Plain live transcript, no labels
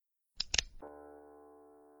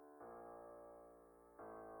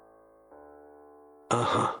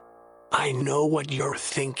Uh-huh. I know what you're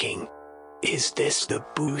thinking. Is this the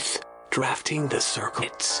booth, drafting the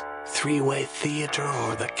circuits, three-way theater,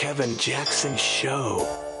 or the Kevin Jackson show?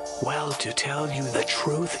 Well, to tell you the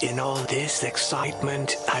truth, in all this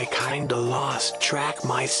excitement, I kinda lost track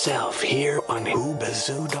myself here on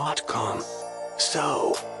Whobazoo.com.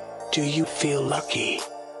 So, do you feel lucky,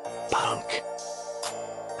 punk?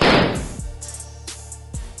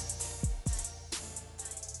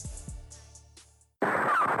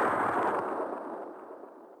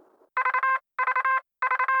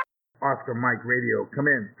 Oscar Mike Radio. Come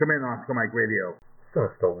in, Oscar Mike Radio.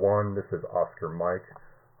 Sinister One, this is Oscar Mike.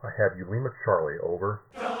 I have you, Lima Charlie, over.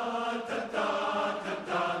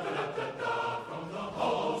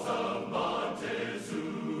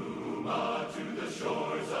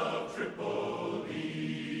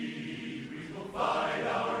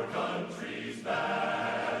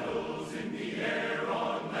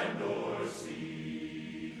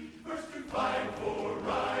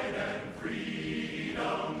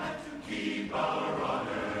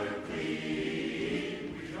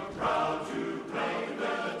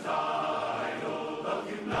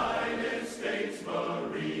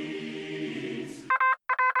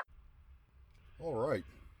 All right.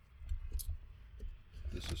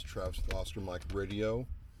 This is Travis with Oscar Mike Radio.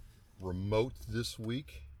 Remote this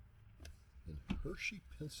week in Hershey,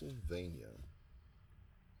 Pennsylvania.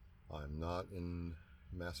 I'm not in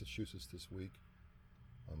Massachusetts this week.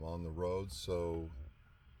 I'm on the road, so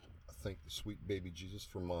I thank the sweet baby Jesus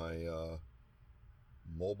for my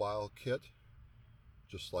mobile kit.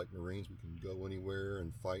 Just like Marines, we can go anywhere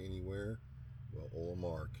and fight anywhere. Well,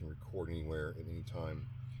 OMR can record anywhere at any time.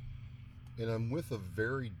 And I'm with a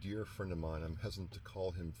very dear friend of mine. I'm hesitant to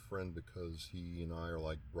call him friend because he and I are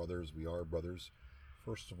like brothers. We are brothers.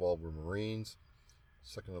 First of all, we're Marines.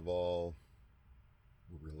 Second of all,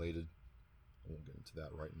 we're related. I won't get into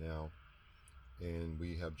that right now. And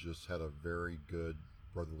we have just had a very good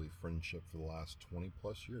brotherly friendship for the last 20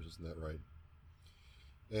 plus years. Isn't that right?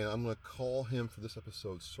 And I'm going to call him for this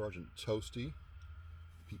episode Sergeant Toasty.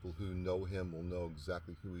 People who know him will know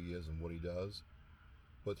exactly who he is and what he does.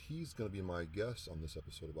 But he's going to be my guest on this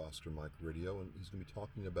episode of Oscar Mike Radio, and he's going to be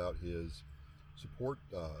talking about his support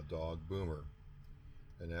dog, Boomer.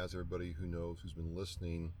 And as everybody who knows, who's been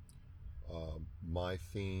listening, my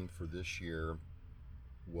theme for this year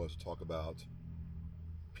was to talk about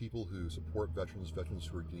people who support veterans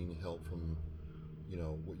who are getting help from,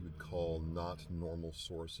 what you would call not normal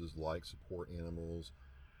sources like support animals,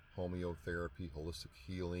 homeotherapy, holistic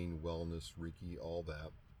healing, wellness, Reiki, all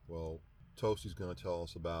that. Well, Toasty's going to tell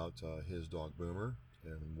us about his dog Boomer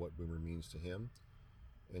and what Boomer means to him,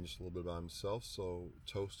 and just a little bit about himself. So,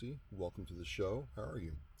 Toasty, welcome to the show. How are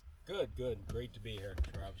you? Good. Great to be here,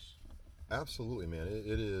 Travis. Absolutely, man.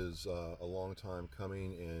 It is a long time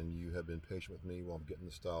coming, and you have been patient with me while I'm getting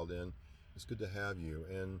this dialed in. It's good to have you.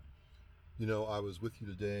 And, I was with you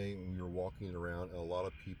today, and we were walking around, and a lot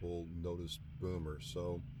of people noticed Boomer.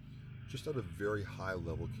 So, just at a very high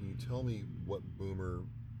level, can you tell me what Boomer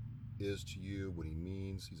is to you, what he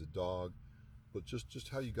means? He's a dog, but just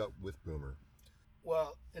how you got with Boomer.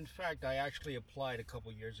 Well, in fact, I actually applied a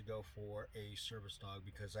couple years ago for a service dog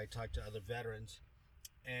because I talked to other veterans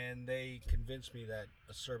and they convinced me that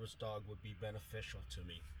a service dog would be beneficial to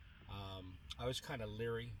me. I was kind of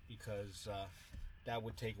leery because that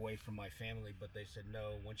would take away from my family, but they said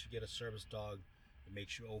no, once you get a service dog, it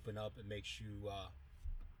makes you open up, it makes you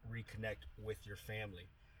reconnect with your family.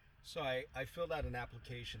 So I filled out an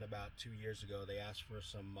application about 2 years ago. They asked for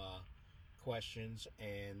some questions,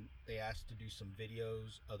 and they asked to do some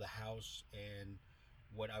videos of the house and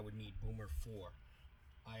what I would need Boomer for.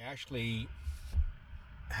 I actually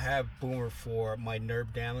have Boomer for my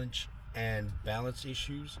nerve damage and balance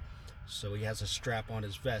issues. So he has a strap on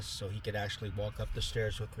his vest so he could actually walk up the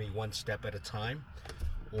stairs with me one step at a time.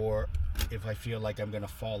 Or if I feel like I'm going to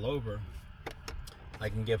fall over, I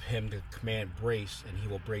can give him the command brace, and he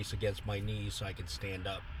will brace against my knees so I can stand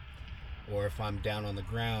up. Or if I'm down on the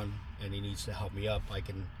ground and he needs to help me up, I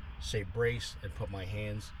can say brace and put my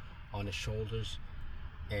hands on his shoulders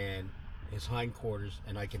and his hindquarters,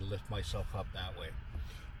 and I can lift myself up that way.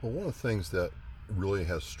 Well, one of the things that really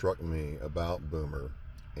has struck me about Boomer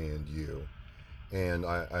and you, and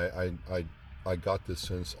I got this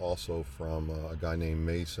sense also from a guy named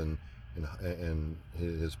Mason and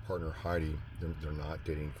his partner Heidi. They're not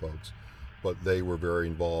dating, folks, but they were very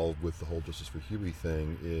involved with the whole Justice for Huey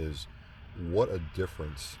thing. Is what a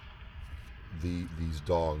difference these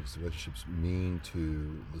dogs, the relationships, mean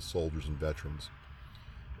to the soldiers and veterans.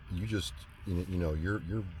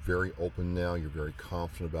 You're very open now. You're very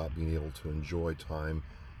confident about being able to enjoy time,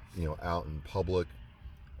 out in public,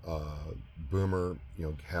 Boomer,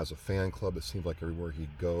 has a fan club. It seems like everywhere he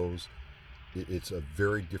goes, it's a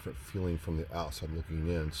very different feeling from the outside looking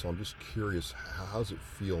in. So I'm just curious, how does it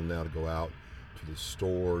feel now to go out to the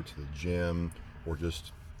store, to the gym, or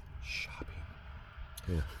just shopping?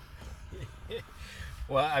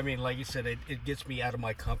 Well, I mean, like you said, it gets me out of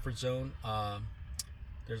my comfort zone.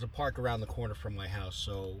 There's a park around the corner from my house,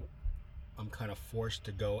 so I'm kind of forced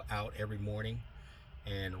to go out every morning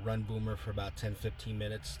and run Boomer for about 10-15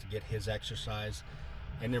 minutes to get his exercise.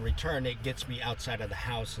 And in return, it gets me outside of the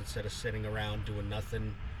house instead of sitting around doing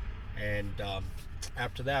nothing. And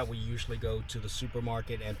after that, we usually go to the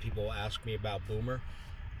supermarket and people ask me about Boomer.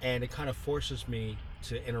 And it kind of forces me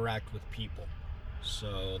to interact with people.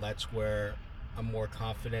 So that's where I'm more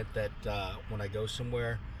confident that when I go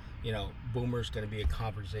somewhere, Boomer's going to be a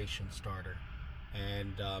conversation starter.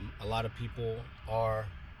 And a lot of people are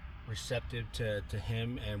receptive to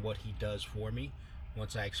him and what he does for me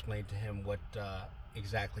once I explain to him what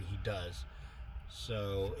exactly he does.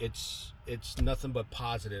 So it's nothing but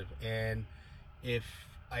positive. And if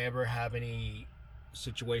I ever have any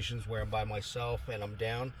situations where I'm by myself and I'm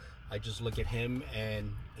down, I just look at him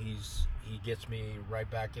and he gets me right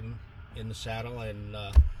back in the saddle, and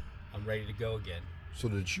I'm ready to go again. So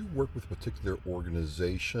did you work with a particular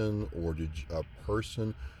organization or a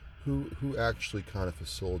person who actually kind of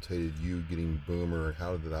facilitated you getting Boomer, and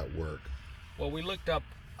how did that work? Well, we looked up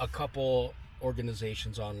a couple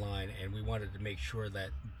organizations online, and we wanted to make sure that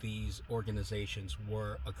these organizations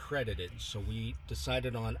were accredited. So we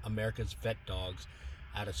decided on America's Vet Dogs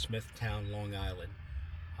out of Smithtown, Long Island.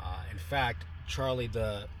 In fact, Charlie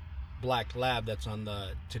the Black Lab that's on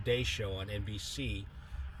the Today Show on NBC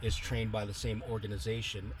is trained by the same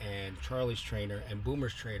organization, and Charlie's trainer and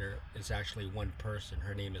Boomer's trainer is actually one person.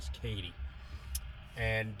 Her name is Katie.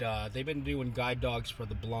 And they've been doing guide dogs for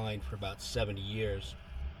the blind for about 70 years.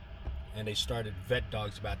 And they started Vet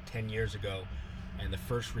Dogs about 10 years ago. And the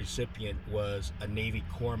first recipient was a Navy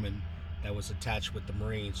corpsman that was attached with the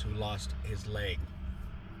Marines who lost his leg.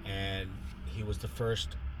 And he was the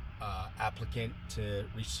first applicant to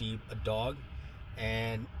receive a dog.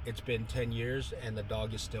 And it's been 10 years and the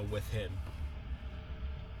dog is still with him.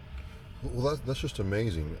 Well, that's just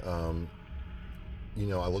amazing.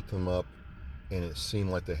 I looked them up, and it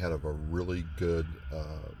seemed like they had a really good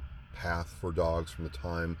path for dogs from the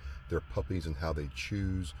time they're puppies and how they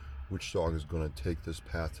choose which dog is going to take this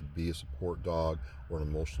path to be a support dog or an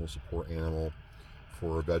emotional support animal,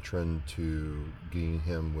 for a veteran to getting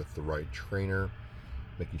him with the right trainer,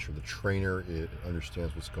 making sure the trainer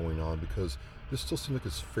understands what's going on, because this still seems like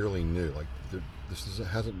it's fairly new. Like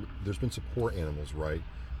there's been support animals, right?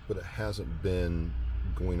 But it hasn't been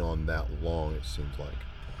going on that long, it seems like.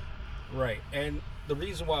 Right, and the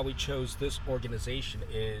reason why we chose this organization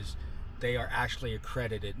is they are actually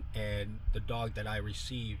accredited, and the dog that I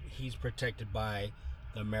receive, he's protected by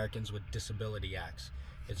the Americans with Disability Acts.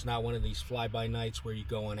 It's not one of these fly-by-nights where you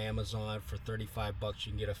go on Amazon for $35,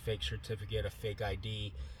 you can get a fake certificate, a fake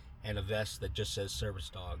ID, and a vest that just says service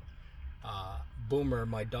dog. Boomer,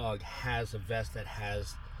 my dog, has a vest that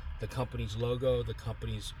has the company's logo, the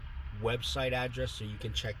company's website address, so you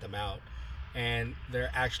can check them out. And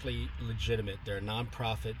they're actually legitimate. They're a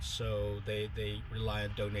non-profit, so they rely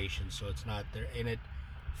on donations. So it's not, they're in it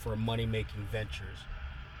for money-making ventures.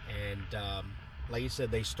 And like you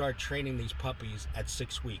said, they start training these puppies at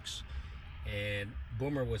 6 weeks. And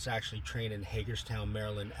Boomer was actually trained in Hagerstown,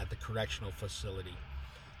 Maryland at the correctional facility.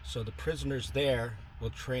 So the prisoners there will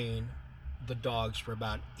train the dogs for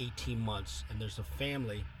about 18 months. And there's a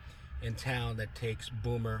family in town that takes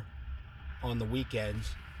Boomer on the weekends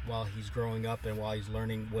while he's growing up and while he's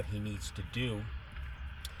learning what he needs to do.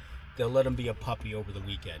 They'll let him be a puppy over the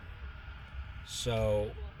weekend. So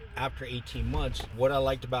after 18 months, what I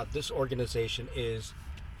liked about this organization is,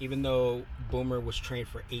 even though Boomer was trained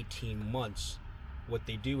for 18 months, what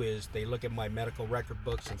they do is they look at my medical record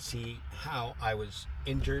books and see how I was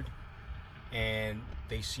injured, and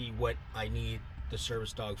they see what I need the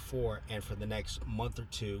service dog for, and for the next month or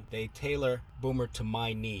two they tailor Boomer to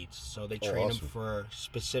my needs. So they train him for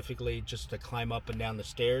specifically just to climb up and down the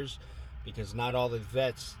stairs, because not all the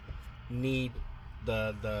vets need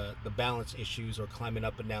the balance issues or climbing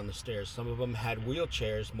up and down the stairs. Some of them had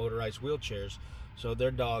wheelchairs, motorized wheelchairs, so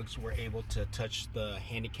their dogs were able to touch the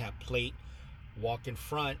handicap plate, walk in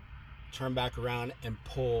front, turn back around, and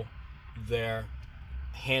pull their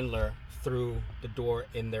handler through the door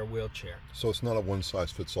in their wheelchair. So it's not a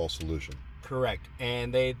one-size-fits-all solution. Correct.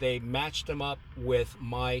 And they matched them up with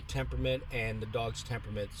my temperament and the dog's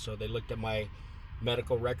temperament. So they looked at my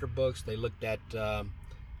medical record books, they looked at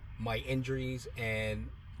my injuries, and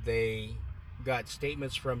they got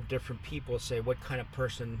statements from different people say, what kind of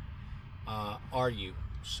person are you?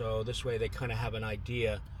 So this way they kind of have an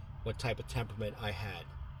idea what type of temperament I had.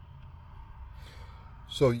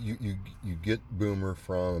 So you get Boomer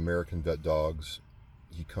from American Vet Dogs.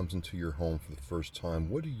 He comes into your home for the first time.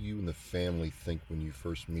 What do you and the family think when you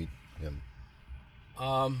first meet him?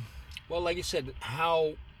 Well, like I said,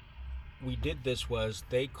 how we did this was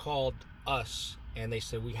they called us and they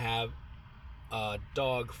said, we have a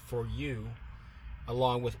dog for you,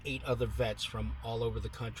 along with 8 other vets from all over the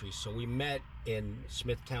country. So we met in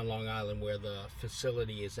Smithtown, Long Island, where the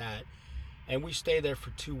facility is at, and we stay there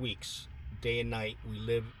for 2 weeks, day and night. We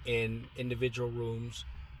live in individual rooms,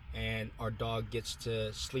 and our dog gets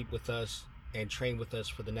to sleep with us and train with us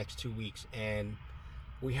for the next 2 weeks. And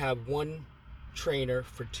we have one trainer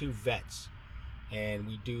for 2 vets, and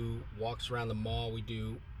we do walks around the mall, we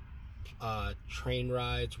do train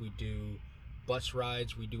rides, we do bus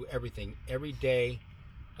rides, we do everything. Every day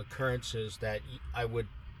occurrences that I would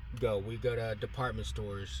go. We go to department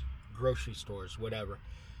stores, grocery stores, whatever.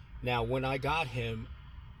 Now, when I got him,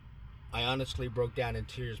 I honestly broke down in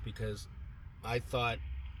tears because I thought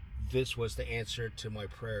this was the answer to my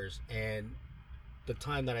prayers. And the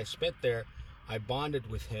time that I spent there, I bonded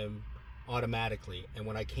with him automatically. And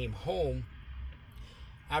when I came home,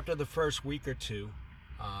 after the first week or two,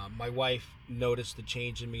 my wife noticed the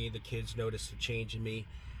change in me, the kids noticed the change in me,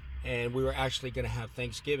 and we were actually going to have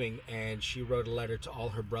Thanksgiving, and she wrote a letter to all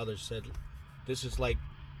her brothers, said, this is like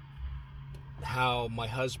how my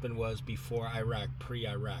husband was before Iraq,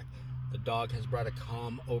 pre-Iraq. The dog has brought a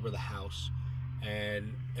calm over the house,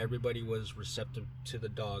 and everybody was receptive to the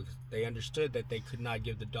dog. They understood that they could not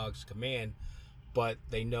give the dogs command, but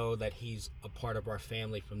they know that he's a part of our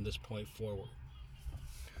family from this point forward.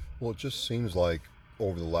 Well, it just seems like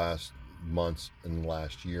over the last months and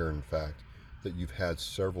last year, in fact, that you've had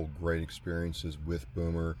several great experiences with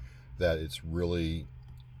Boomer, that it's really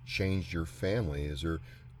changed your family. Is there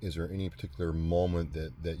any particular moment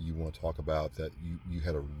that you want to talk about that you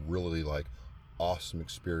had a really like awesome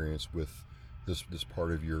experience with this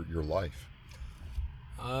part of your life?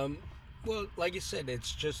 Well, like you said,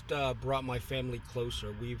 it's just brought my family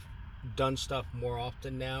closer. We've done stuff more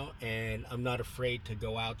often now, and I'm not afraid to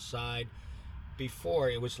go outside. Before,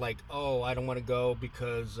 it was like, oh, I don't want to go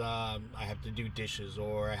because I have to do dishes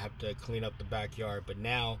or I have to clean up the backyard. But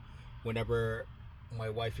now, whenever my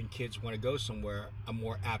wife and kids want to go somewhere, I'm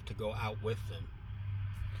more apt to go out with them.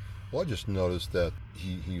 Well, I just noticed that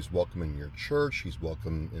he's welcome in your church, he's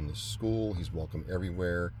welcome in the school, he's welcome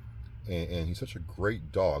everywhere, and he's such a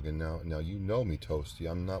great dog. And now you know me, Toasty,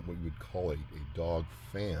 I'm not what you would call a dog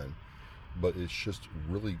fan, but it's just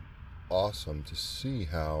really awesome to see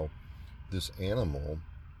how this animal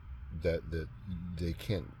that they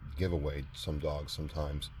can't give away, some dogs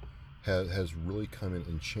sometimes, has really come in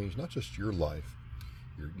and changed not just your life.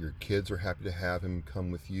 Your kids are happy to have him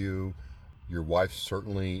come with you. Your wife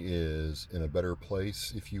certainly is in a better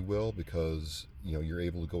place, if you will, because you're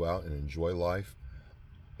able to go out and enjoy life.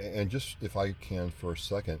 And just, if I can for a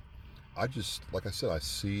second, I just, like I said, I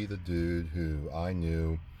see the dude who I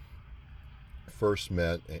knew, first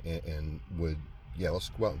met, and would, yeah, let's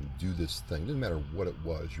go out and do this thing. It didn't matter what it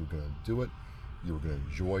was. You were going to do it. You were going to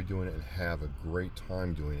enjoy doing it and have a great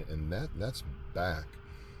time doing it. And that's back.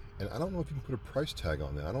 And I don't know if you can put a price tag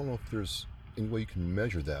on that. I don't know if there's any way you can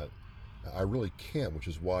measure that. I really can't, which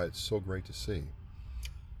is why it's so great to see.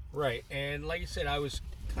 Right. And like you said, I was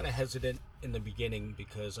kind of hesitant in the beginning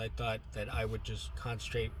because I thought that I would just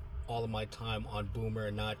concentrate all of my time on Boomer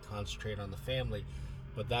and not concentrate on the family.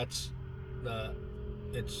 But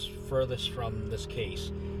it's furthest from this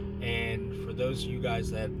case. And for those of you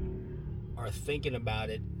guys that are thinking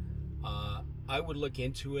about it, I would look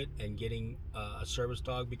into it and getting a service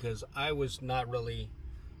dog, because I was not really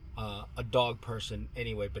a dog person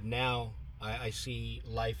anyway, but now I see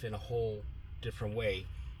life in a whole different way,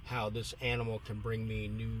 how this animal can bring me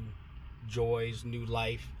new joys, new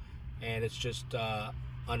life, and it's just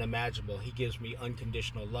unimaginable. He gives me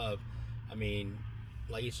unconditional love. I mean,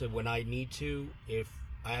 like you said, when I need to, if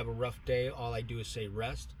I have a rough day, all I do is say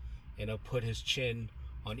rest, and he'll put his chin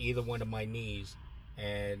on either one of my knees,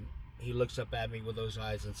 and he looks up at me with those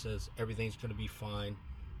eyes and says, everything's going to be fine,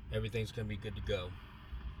 everything's going to be good to go.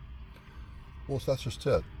 Well, so that's just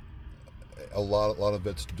it. A lot of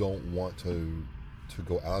vets don't want to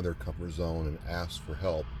go out of their comfort zone and ask for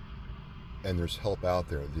help, and there's help out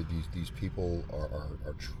there. These people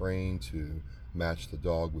are trained to match the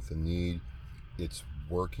dog with the need. It's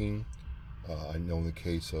working. I know in the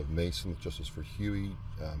case of Mason with Justice for Huey,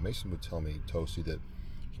 Mason would tell me, Toasty, that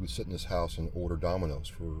he would sit in his house and order Domino's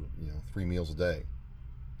for 3 meals a day,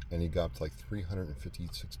 and he got up to like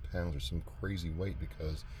 356 pounds or some crazy weight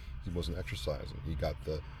because he wasn't exercising. He got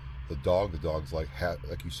the dog. The dog's like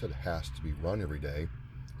you said, has to be run every day.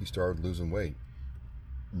 He started losing weight.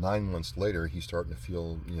 9 months later, he's starting to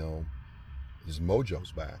feel, his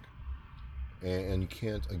mojo's back. And you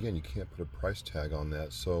can't put a price tag on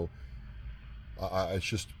that. So I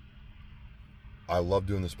love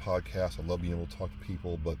doing this podcast. I love being able to talk to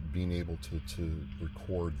people, but being able to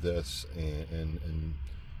record this and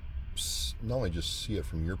not only just see it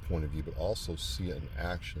from your point of view, but also see it in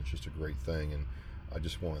action. It's just a great thing. And I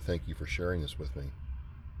just want to thank you for sharing this with me.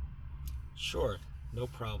 Sure, no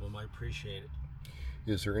problem. I appreciate it.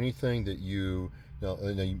 Is there anything that you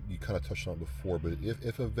kind of touched on it before, but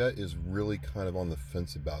if a vet is really kind of on the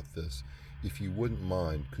fence about this, if you wouldn't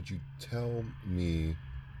mind, could you tell me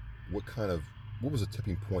what was the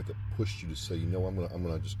tipping point that pushed you to say, I'm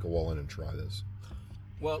gonna just go all in and try this?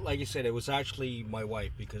 Well, like you said, it was actually my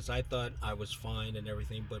wife, because I thought I was fine and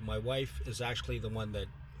everything, but my wife is actually the one that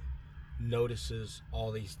notices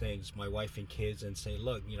all these things, my wife and kids, and say,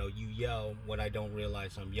 look, you yell when I don't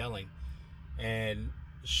realize I'm yelling. And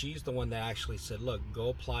she's the one that actually said, look, go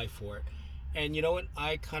apply for it. And you know what?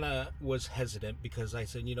 I kind of was hesitant, because I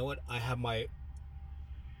said, I have my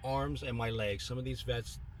arms and my legs. Some of these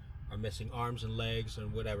vets are missing arms and legs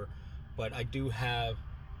and whatever, but I do have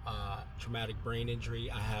traumatic brain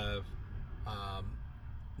injury. I have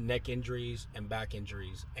neck injuries and back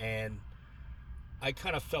injuries. And I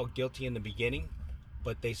kind of felt guilty in the beginning,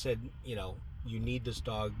 but they said, you need this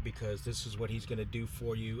dog because this is what he's going to do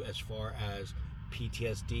for you as far as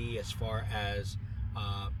PTSD, as far as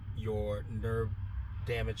your nerve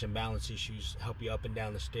damage and balance issues, help you up and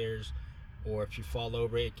down the stairs, or if you fall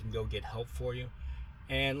over, it can go get help for you.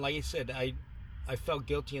 And like I said, I felt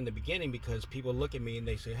guilty in the beginning, because people look at me and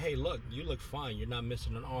they say, hey, look, you look fine. You're not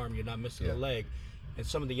missing an arm. You're not missing a leg. And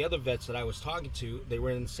some of the other vets that I was talking to, they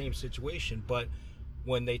were in the same situation, but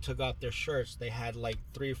when they took off their shirts, they had like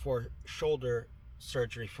 3 or 4 shoulder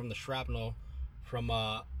surgery from the shrapnel from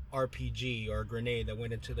a RPG or a grenade that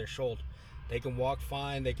went into their shoulder. They can walk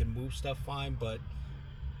fine, they can move stuff fine, but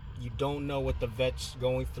you don't know what the vet's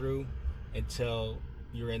going through until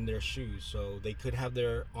you're in their shoes. So they could have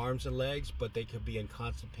their arms and legs, but they could be in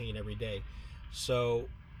constant pain every day. So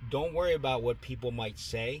don't worry about what people might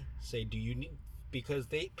say. Say, do you need, because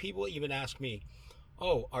people even ask me,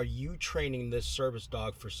 oh, are you training this service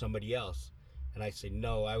dog for somebody else? And I say,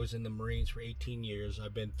 no, I was in the Marines for 18 years.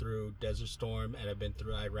 I've been through Desert Storm and I've been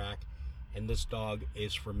through Iraq, and this dog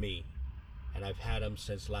is for me. And I've had him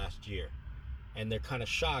since last year. And they're kind of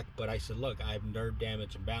shocked, but I said, look, I have nerve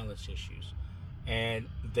damage and balance issues. And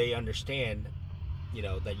they understand,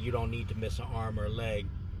 that you don't need to miss an arm or a leg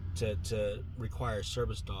to require a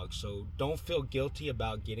service dog. So don't feel guilty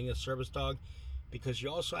about getting a service dog, because you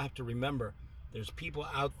also have to remember, there's people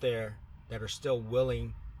out there that are still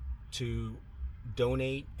willing to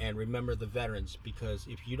donate and remember the veterans, because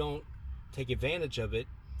if you don't take advantage of it,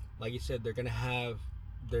 like you said,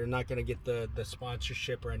 they're not going to get the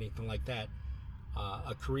sponsorship or anything like that.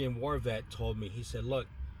 A Korean War vet told me, he said, look,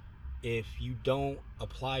 if you don't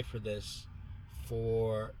apply for this,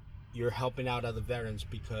 you're helping out other veterans,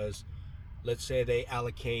 because let's say they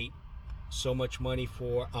allocate so much money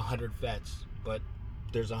for 100 vets, but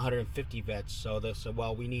there's 150 vets, so they said,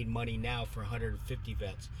 well, we need money now for 150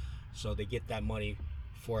 vets, so they get that money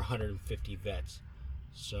for 150 vets.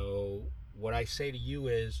 So what I say to you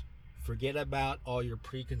is, forget about all your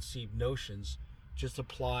preconceived notions. Just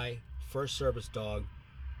apply for a service dog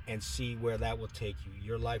and see where that will take you.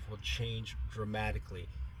 Your life will change dramatically.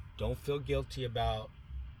 Don't feel guilty about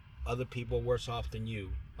other people worse off than you.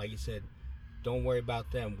 Like you said, don't worry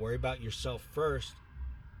about them. Worry about yourself first.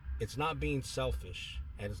 It's not being selfish,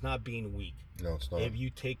 and it's not being weak. No, it's not. If you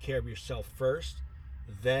take care of yourself first,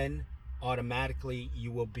 then automatically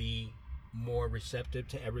you will be more receptive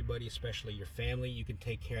to everybody, especially your family. You can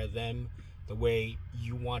take care of them the way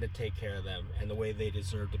you want to take care of them and the way they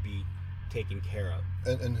deserve to be taken care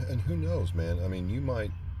of. And who knows, man? I mean, you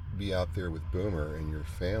might be out there with Boomer and your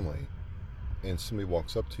family, and somebody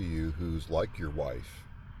walks up to you who's like your wife,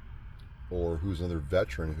 or who's another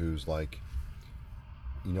veteran who's like,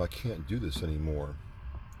 I can't do this anymore.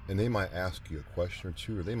 And they might ask you a question or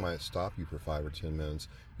two, or they might stop you for 5 or 10 minutes.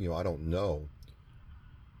 I don't know.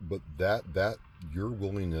 But that your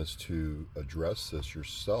willingness to address this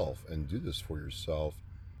yourself and do this for yourself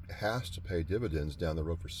has to pay dividends down the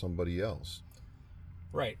road for somebody else.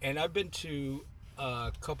 Right. And I've been to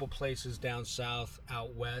a couple places down south,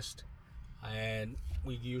 out west, and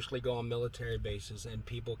we usually go on military bases, and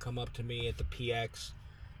people come up to me at the PX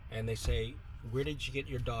and they say, where did you get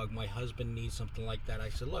your dog? My husband needs something like that. I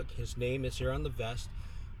said, look, his name is here on the vest.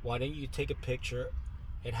 Why don't you take a picture?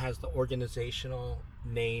 It has the organizational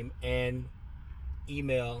name and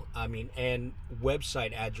and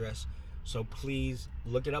website address. So please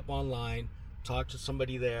look it up online, talk to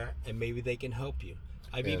somebody there, and maybe they can help you.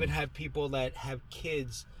 I've even had people that have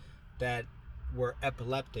kids that were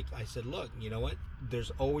epileptic. I said, look, you know what?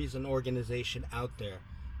 There's always an organization out there.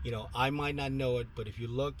 I might not know it, but if you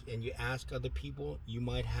look and you ask other people, you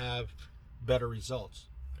might have better results.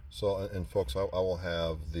 So, and folks, I will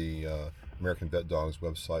have the American Vet Dogs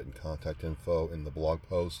website and contact info in the blog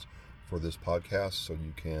post for this podcast, so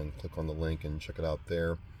you can click on the link and check it out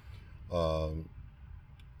there. And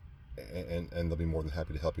they'll be more than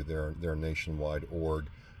happy to help you. They're a nationwide org.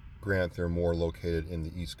 Grant, they're more located in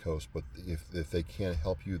the East Coast, but if they can't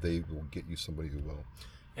help you, they will get you somebody who will.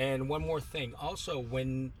 And one more thing. Also,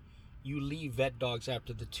 when you leave Vet Dogs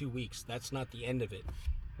after the 2 weeks, that's not the end of it.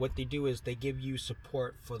 What they do is they give you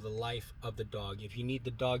support for the life of the dog. If you need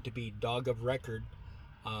the dog to be dog of record,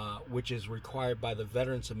 which is required by the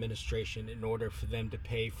Veterans Administration in order for them to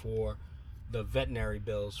pay for the veterinary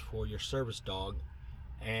bills for your service dog.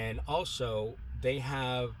 And also, they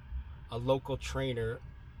have a local trainer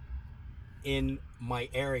in my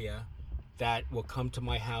area that will come to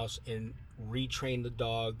my house and retrain the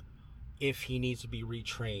dog if he needs to be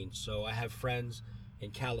retrained. So I have friends in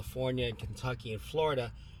California and Kentucky and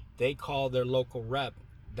Florida. They call their local rep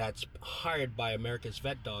that's hired by America's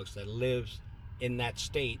Vet Dogs that lives in that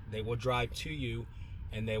state. They will drive to you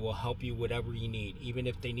and they will help you whatever you need, even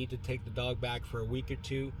if they need to take the dog back for a week or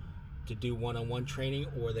two to do one-on-one training,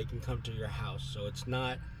 or they can come to your house. So it's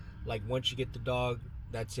not like once you get the dog,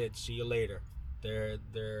 that's it, see you later.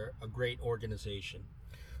 They're a great organization.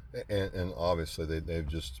 And obviously they've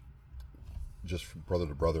just brother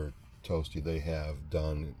to brother, Toasty, they have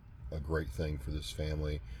done a great thing for this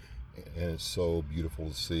family, and it's so beautiful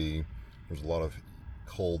to see. There's a lot of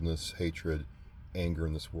coldness, hatred, anger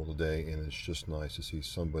in this world today, and it's just nice to see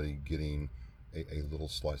somebody getting a little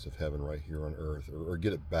slice of heaven right here on earth, or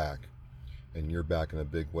get it back, and you're back in a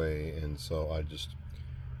big way. And so I just,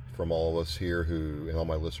 from all of us here and all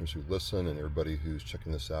my listeners who listen, and everybody who's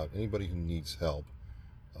checking this out, anybody who needs help,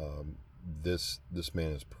 this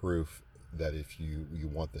man is proof that if you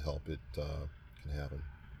want the help, it can happen.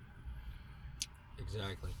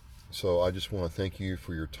 Exactly. So I just want to thank you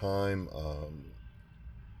for your time.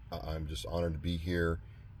 I'm just honored to be here,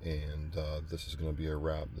 and this is going to be a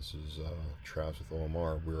wrap. This is Travis with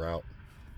OMR. We're out.